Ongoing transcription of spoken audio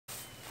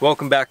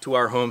Welcome back to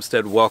our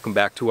homestead, welcome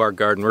back to our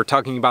garden. We're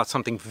talking about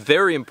something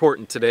very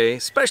important today,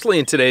 especially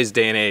in today's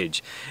day and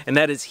age, and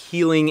that is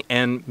healing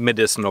and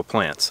medicinal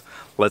plants.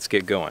 Let's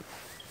get going.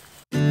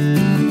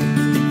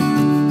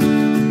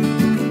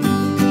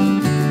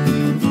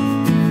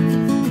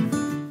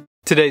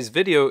 Today's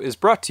video is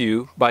brought to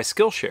you by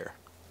Skillshare.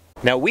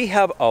 Now we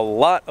have a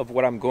lot of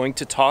what I'm going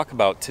to talk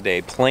about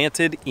today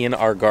planted in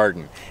our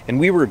garden, and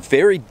we were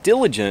very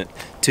diligent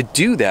to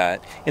do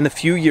that in the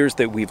few years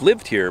that we've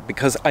lived here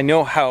because I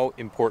know how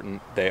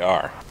important they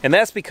are. And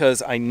that's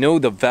because I know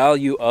the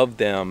value of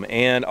them,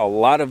 and a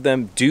lot of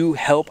them do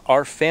help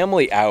our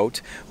family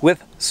out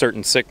with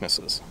certain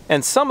sicknesses.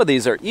 And some of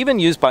these are even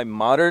used by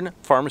modern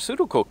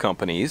pharmaceutical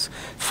companies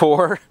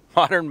for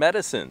modern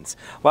medicines.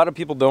 A lot of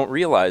people don't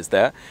realize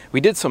that.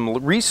 We did some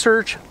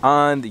research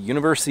on the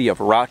University of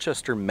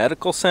Rochester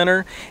Medical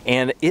Center,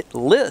 and it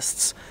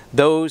lists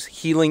those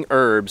healing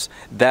herbs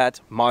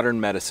that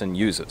modern medicine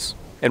uses.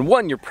 And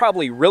one you're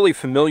probably really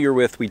familiar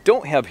with, we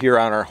don't have here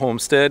on our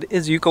homestead,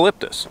 is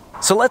eucalyptus.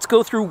 So let's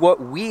go through what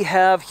we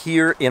have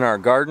here in our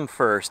garden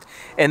first,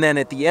 and then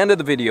at the end of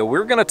the video,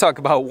 we're gonna talk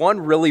about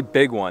one really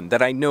big one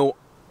that I know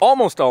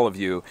almost all of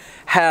you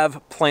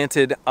have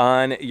planted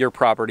on your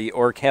property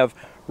or have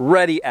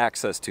ready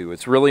access to.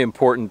 It's really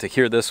important to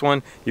hear this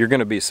one. You're going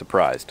to be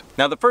surprised.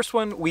 Now the first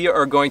one we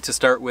are going to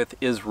start with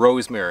is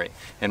rosemary.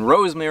 And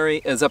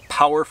rosemary is a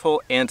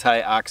powerful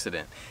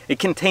antioxidant. It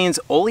contains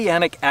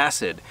oleanic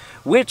acid,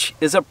 which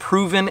is a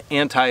proven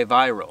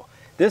antiviral.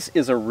 This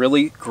is a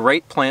really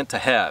great plant to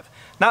have.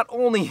 Not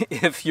only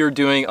if you're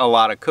doing a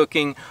lot of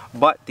cooking,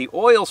 but the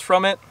oils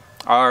from it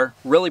are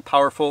really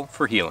powerful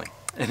for healing.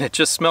 And it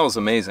just smells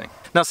amazing.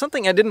 Now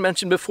something I didn't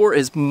mention before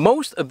is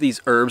most of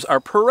these herbs are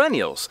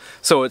perennials.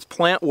 So it's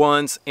plant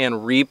once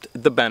and reaped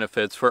the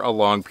benefits for a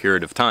long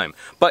period of time.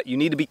 But you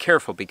need to be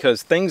careful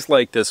because things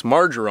like this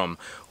marjoram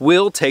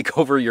will take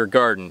over your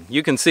garden.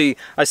 You can see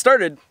I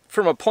started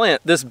from a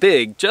plant this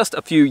big just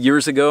a few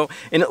years ago,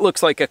 and it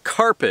looks like a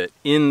carpet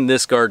in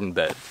this garden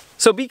bed.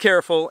 So be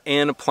careful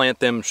and plant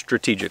them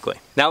strategically.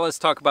 Now let's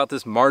talk about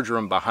this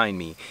marjoram behind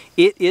me.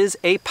 It is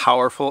a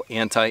powerful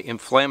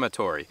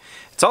anti-inflammatory.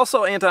 It's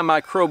also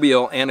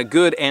antimicrobial and a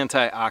good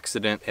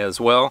antioxidant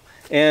as well.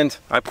 And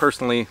I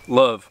personally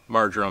love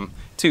marjoram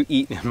to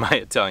eat in my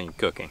Italian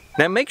cooking.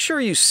 Now make sure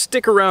you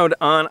stick around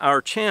on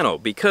our channel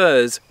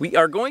because we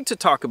are going to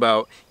talk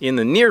about in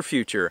the near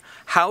future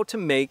how to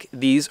make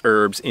these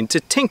herbs into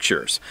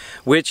tinctures,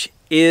 which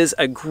is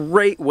a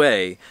great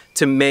way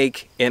to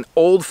make an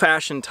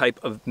old-fashioned type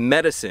of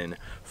medicine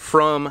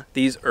from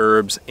these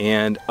herbs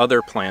and other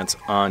plants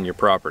on your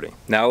property.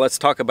 Now let's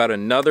talk about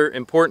another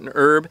important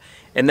herb,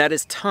 and that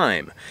is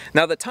thyme.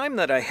 Now the thyme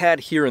that I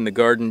had here in the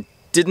garden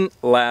didn't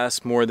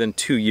last more than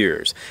 2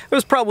 years. It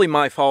was probably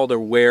my fault or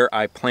where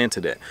I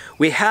planted it.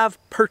 We have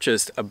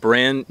purchased a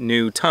brand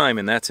new thyme,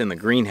 and that's in the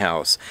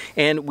greenhouse,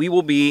 and we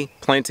will be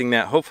planting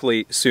that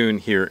hopefully soon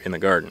here in the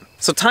garden.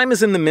 So thyme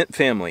is in the mint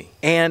family,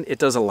 and it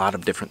does a lot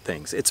of different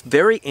things. It's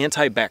very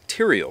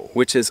antibacterial,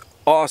 which is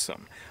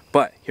awesome,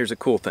 but here's a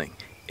cool thing.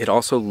 It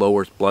also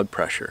lowers blood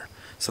pressure,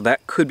 so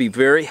that could be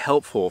very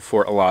helpful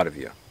for a lot of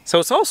you. So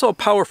it's also a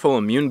powerful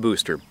immune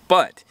booster,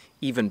 but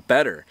even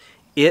better,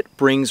 it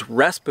brings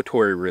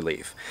respiratory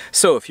relief.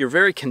 So if you're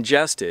very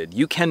congested,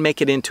 you can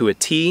make it into a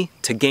tea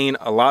to gain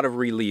a lot of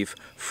relief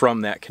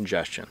from that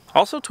congestion.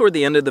 Also toward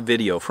the end of the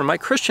video, for my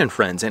Christian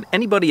friends and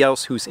anybody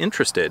else who's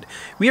interested,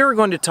 we are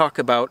going to talk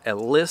about a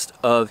list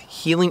of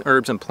healing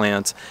herbs and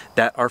plants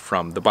that are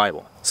from the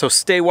Bible. So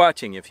stay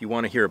watching if you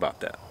want to hear about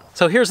that.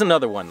 So here's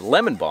another one,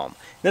 lemon balm.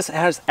 This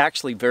has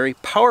actually very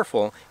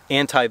powerful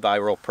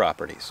antiviral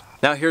properties.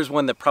 Now here's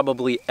one that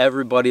probably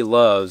everybody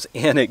loves,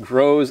 and it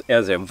grows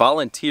as a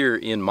volunteer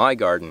in my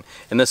garden,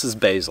 and this is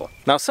basil.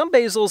 Now some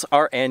basils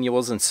are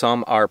annuals and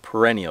some are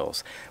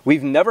perennials.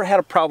 We've never had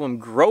a problem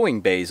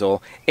growing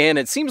basil, and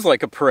it seems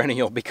like a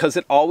perennial because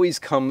it always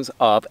comes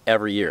up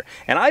every year.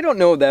 And I don't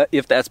know that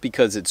if that's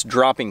because it's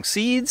dropping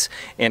seeds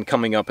and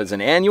coming up as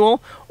an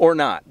annual or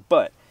not,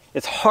 but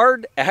it's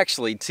hard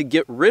actually to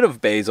get rid of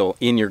basil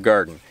in your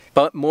garden.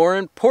 But more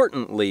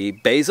importantly,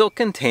 basil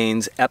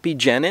contains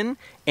epigenin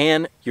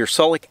and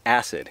ursolic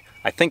acid.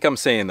 I think I'm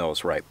saying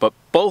those right, but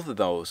both of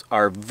those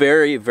are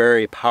very,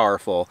 very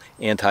powerful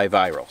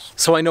antivirals.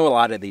 So I know a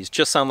lot of these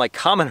just sound like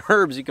common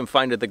herbs you can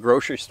find at the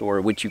grocery store,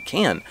 which you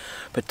can,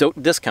 but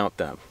don't discount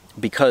them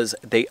because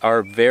they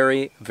are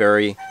very,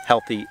 very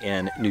healthy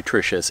and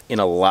nutritious in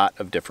a lot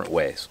of different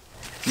ways.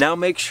 Now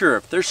make sure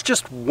if there's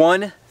just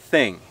one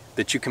thing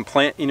that you can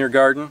plant in your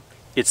garden,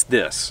 it's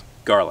this,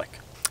 garlic.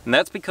 And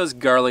that's because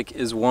garlic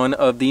is one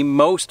of the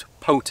most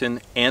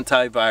potent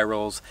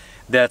antivirals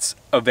that's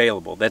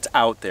available, that's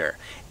out there.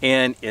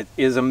 And it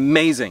is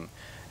amazing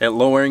at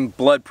lowering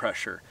blood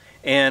pressure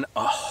and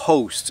a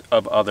host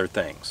of other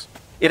things.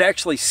 It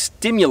actually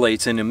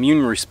stimulates an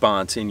immune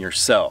response in your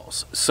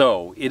cells.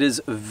 So it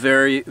is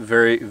very,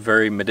 very,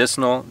 very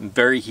medicinal,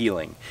 very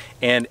healing.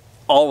 And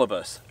all of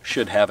us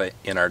should have it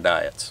in our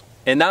diets.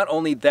 And not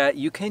only that,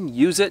 you can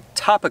use it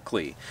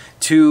topically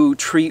to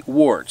treat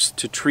warts,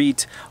 to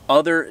treat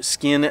other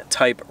skin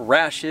type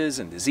rashes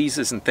and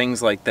diseases and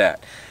things like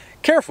that.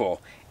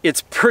 Careful,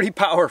 it's pretty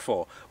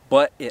powerful,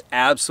 but it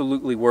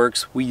absolutely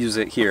works. We use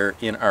it here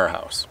in our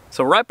house.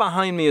 So right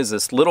behind me is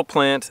this little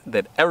plant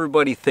that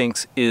everybody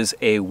thinks is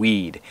a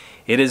weed.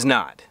 It is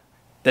not.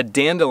 The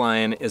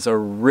dandelion is a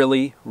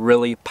really,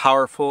 really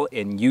powerful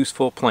and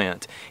useful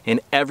plant, and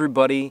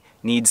everybody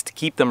needs to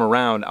keep them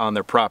around on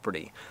their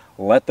property.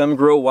 Let them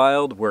grow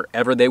wild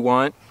wherever they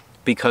want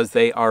because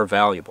they are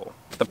valuable.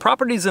 The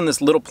properties in this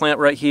little plant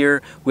right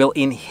here will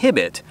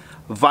inhibit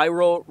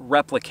viral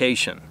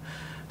replication.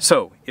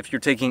 So if you're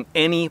taking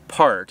any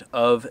part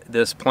of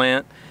this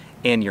plant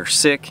and you're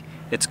sick,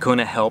 it's going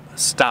to help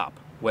stop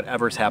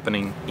whatever's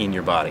happening in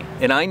your body.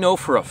 And I know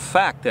for a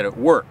fact that it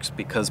works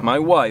because my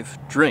wife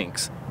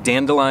drinks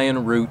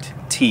dandelion root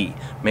tea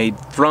made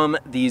from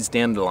these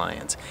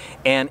dandelions,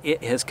 and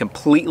it has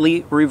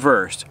completely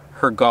reversed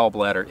her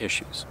gallbladder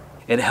issues.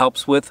 It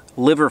helps with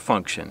liver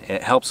function,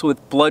 it helps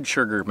with blood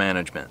sugar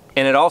management,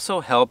 and it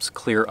also helps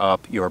clear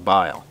up your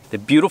bile. The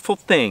beautiful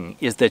thing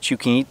is that you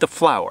can eat the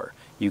flower,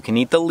 you can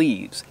eat the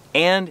leaves,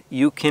 and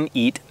you can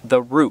eat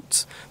the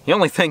roots. The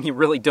only thing you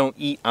really don't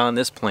eat on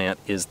this plant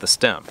is the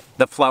stem.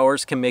 The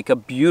flowers can make a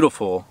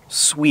beautiful,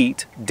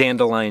 sweet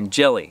dandelion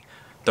jelly.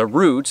 The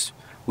roots,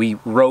 we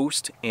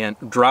roast and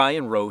dry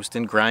and roast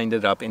and grind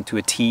it up into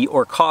a tea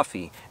or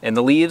coffee. And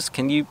the leaves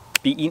can be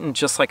eaten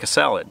just like a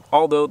salad,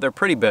 although they're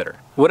pretty bitter.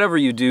 Whatever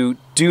you do,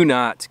 do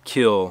not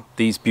kill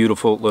these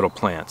beautiful little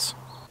plants.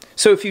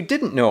 So if you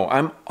didn't know,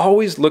 I'm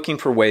always looking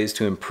for ways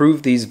to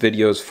improve these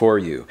videos for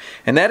you.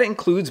 And that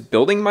includes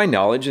building my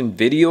knowledge in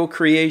video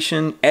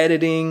creation,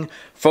 editing,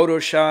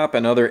 Photoshop,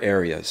 and other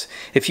areas.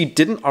 If you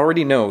didn't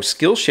already know,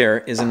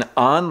 Skillshare is an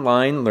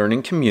online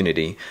learning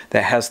community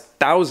that has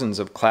thousands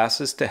of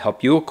classes to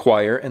help you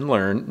acquire and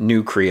learn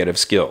new creative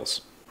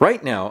skills.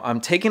 Right now, I'm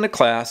taking a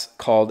class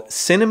called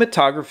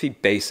Cinematography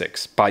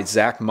Basics by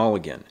Zach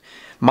Mulligan.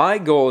 My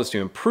goal is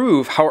to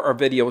improve how our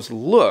videos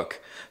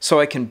look so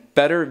I can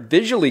better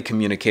visually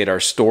communicate our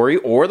story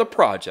or the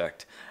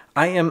project.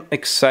 I am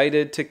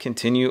excited to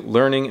continue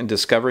learning and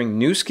discovering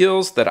new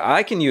skills that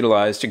I can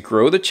utilize to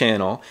grow the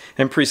channel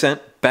and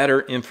present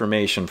better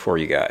information for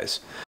you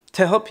guys.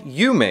 To help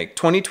you make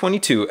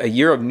 2022 a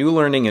year of new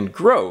learning and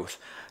growth,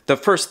 the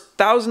first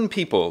 1,000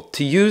 people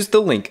to use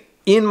the link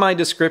in my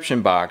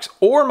description box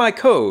or my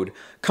code,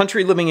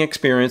 Country Living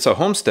Experience, a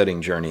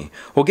Homesteading Journey,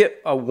 will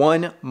get a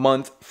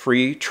 1-month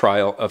free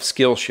trial of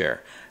Skillshare.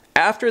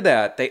 After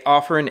that, they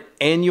offer an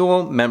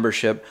annual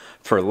membership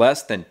for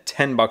less than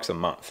 $10 a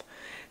month.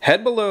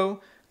 Head below,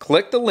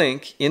 click the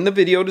link in the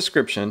video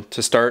description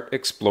to start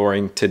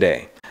exploring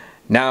today.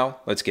 Now,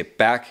 let's get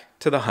back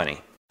to the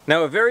honey.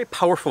 Now, a very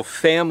powerful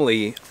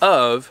family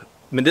of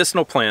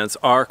medicinal plants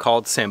are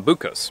called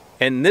sambucas.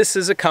 And this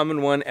is a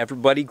common one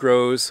everybody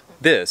grows.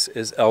 This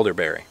is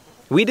elderberry.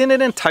 We did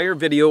an entire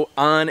video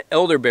on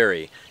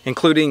elderberry,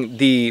 including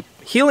the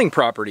healing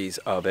properties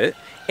of it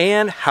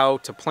and how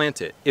to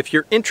plant it. If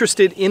you're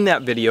interested in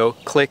that video,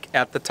 click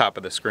at the top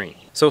of the screen.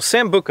 So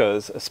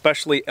sambucas,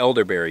 especially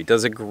elderberry,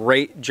 does a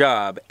great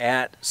job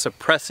at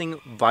suppressing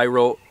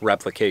viral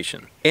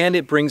replication. And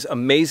it brings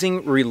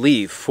amazing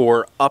relief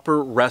for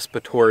upper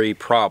respiratory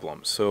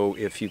problems. So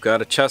if you've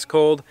got a chest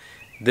cold,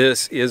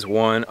 this is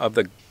one of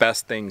the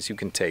best things you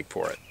can take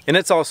for it. And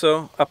it's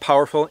also a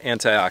powerful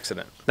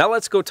antioxidant. Now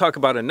let's go talk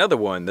about another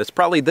one that's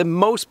probably the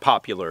most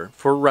popular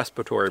for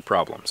respiratory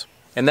problems,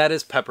 and that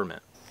is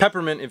peppermint.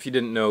 Peppermint, if you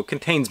didn't know,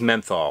 contains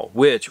menthol,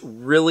 which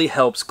really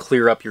helps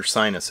clear up your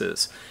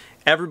sinuses.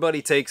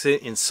 Everybody takes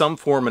it in some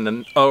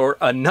form or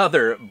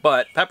another,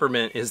 but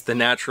peppermint is the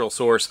natural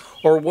source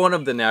or one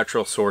of the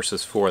natural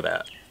sources for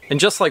that. And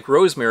just like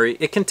rosemary,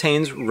 it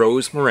contains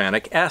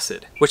rosmarinic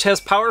acid, which has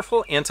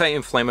powerful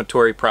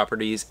anti-inflammatory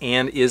properties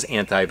and is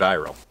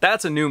antiviral.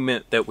 That's a new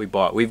mint that we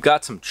bought. We've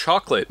got some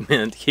chocolate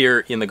mint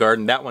here in the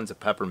garden. That one's a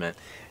peppermint.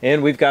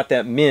 And we've got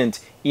that mint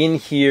in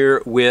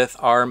here with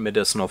our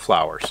medicinal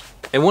flowers.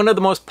 And one of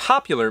the most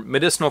popular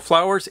medicinal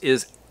flowers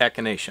is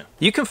echinacea.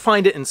 You can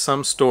find it in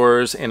some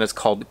stores and it's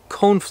called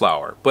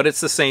coneflower, but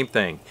it's the same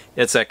thing.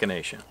 It's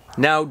echinacea.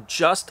 Now,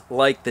 just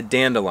like the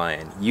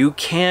dandelion, you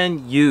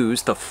can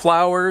use the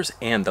flowers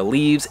and the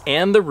leaves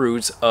and the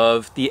roots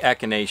of the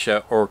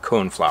echinacea or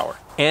coneflower.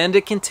 And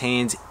it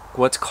contains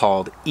what's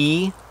called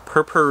E.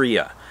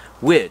 purpurea,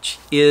 which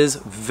is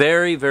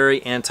very,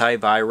 very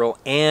antiviral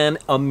and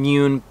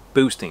immune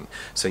boosting.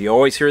 So you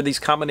always hear these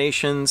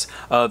combinations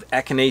of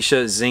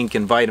echinacea, zinc,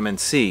 and vitamin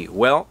C.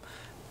 Well,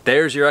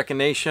 there's your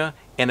echinacea,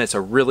 and it's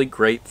a really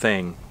great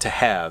thing to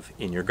have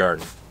in your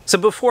garden. So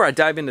before I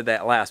dive into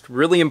that last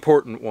really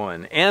important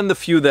one, and the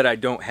few that I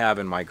don't have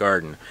in my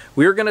garden,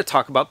 we're going to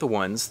talk about the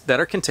ones that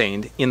are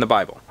contained in the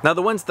Bible. Now,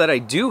 the ones that I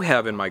do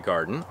have in my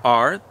garden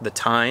are the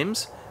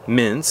thymes,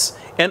 mints,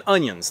 and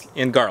onions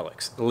and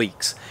garlics,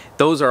 leeks.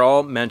 Those are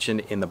all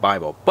mentioned in the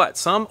Bible. But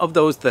some of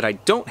those that I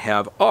don't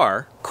have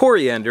are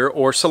coriander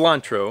or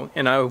cilantro,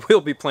 and I will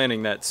be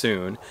planting that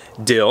soon,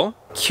 dill,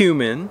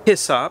 cumin,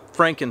 hyssop,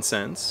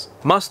 frankincense,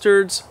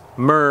 mustards,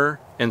 myrrh,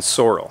 and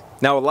sorrel.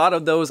 Now, a lot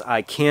of those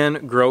I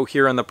can grow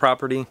here on the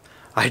property.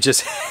 I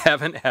just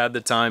haven't had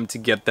the time to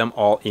get them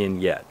all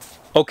in yet.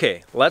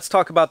 Okay, let's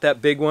talk about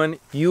that big one.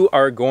 You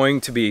are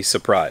going to be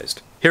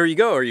surprised. Here you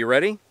go, are you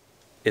ready?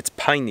 It's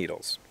pine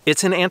needles.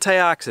 It's an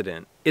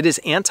antioxidant. It is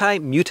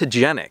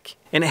anti-mutagenic,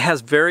 and it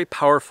has very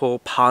powerful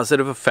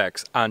positive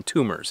effects on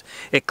tumors.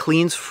 It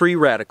cleans free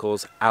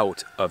radicals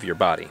out of your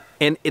body.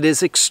 And it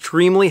is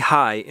extremely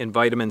high in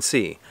vitamin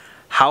C.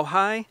 How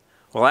high?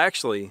 Well,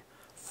 actually,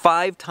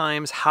 5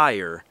 times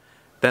higher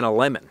than a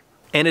lemon.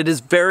 And it is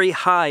very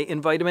high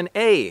in vitamin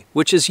A,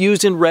 which is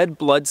used in red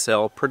blood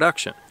cell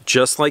production.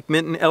 Just like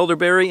mint and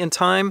elderberry and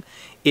thyme,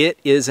 it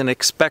is an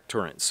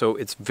expectorant, so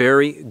it's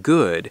very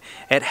good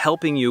at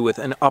helping you with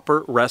an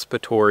upper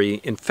respiratory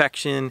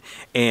infection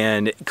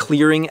and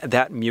clearing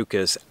that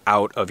mucus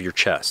out of your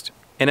chest.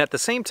 And at the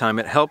same time,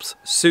 it helps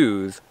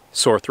soothe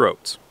sore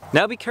throats.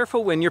 Now be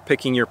careful when you're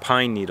picking your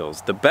pine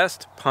needles. The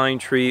best pine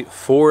tree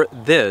for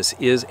this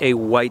is a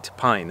white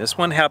pine. This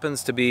one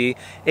happens to be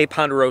a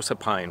ponderosa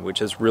pine,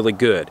 which is really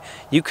good.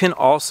 You can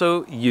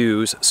also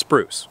use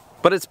spruce,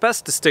 but it's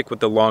best to stick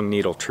with the long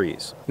needle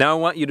trees. Now I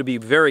want you to be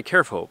very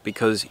careful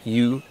because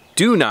you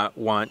do not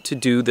want to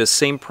do the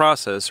same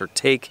process or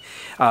take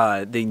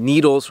the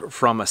needles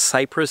from a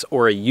cypress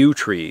or a yew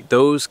tree.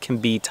 Those can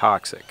be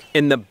toxic.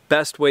 And the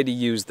best way to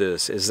use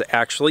this is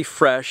actually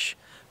fresh.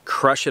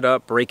 Crush it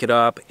up, break it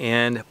up,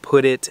 and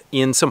put it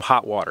in some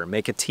hot water.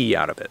 Make a tea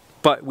out of it.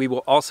 But we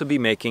will also be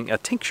making a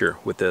tincture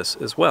with this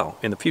as well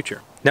in the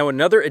future. Now,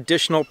 another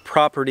additional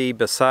property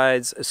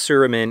besides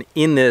suramin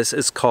in this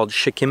is called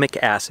shikimic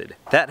acid.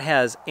 That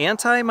has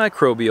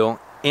antimicrobial,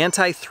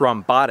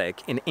 antithrombotic,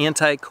 and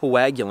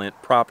anticoagulant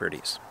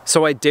properties.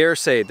 So I dare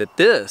say that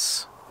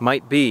this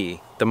might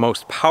be the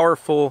most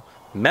powerful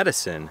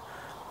medicine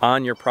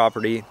on your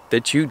property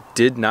that you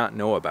did not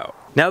know about.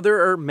 Now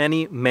there are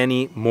many,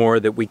 many more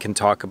that we can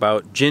talk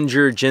about.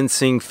 Ginger,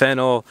 ginseng,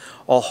 fennel,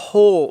 a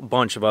whole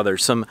bunch of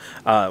others. Some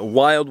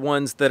wild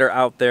ones that are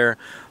out there.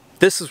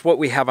 This is what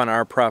we have on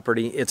our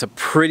property. It's a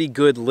pretty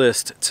good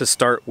list to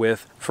start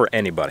with for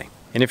anybody.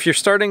 And if you're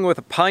starting with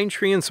a pine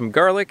tree and some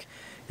garlic,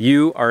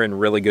 you are in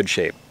really good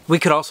shape. We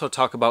could also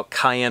talk about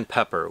cayenne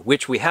pepper,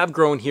 which we have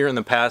grown here in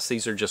the past.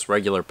 These are just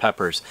regular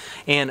peppers.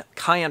 And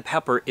cayenne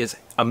pepper is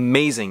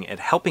amazing at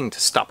helping to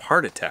stop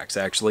heart attacks,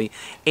 actually,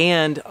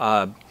 and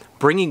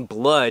bringing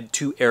blood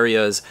to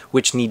areas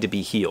which need to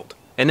be healed.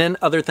 And then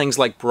other things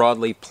like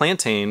broadleaf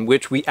plantain,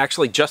 which we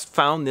actually just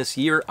found this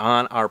year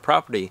on our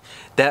property,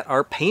 that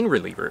are pain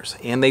relievers,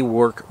 and they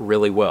work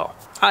really well.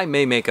 I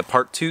may make a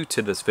part 2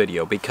 to this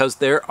video because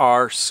there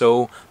are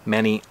so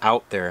many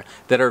out there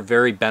that are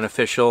very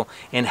beneficial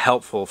and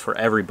helpful for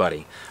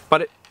everybody.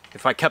 But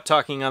if I kept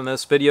talking on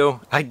this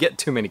video, I'd get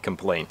too many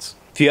complaints.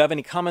 If you have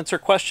any comments or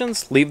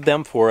questions, leave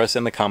them for us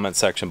in the comment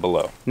section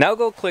below. Now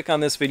go click on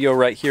this video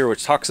right here,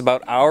 which talks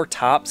about our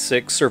top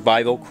 6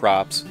 survival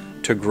crops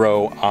to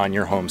grow on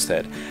your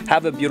homestead.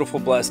 Have a beautiful,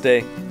 blessed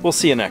day. We'll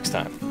see you next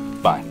time.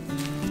 Bye.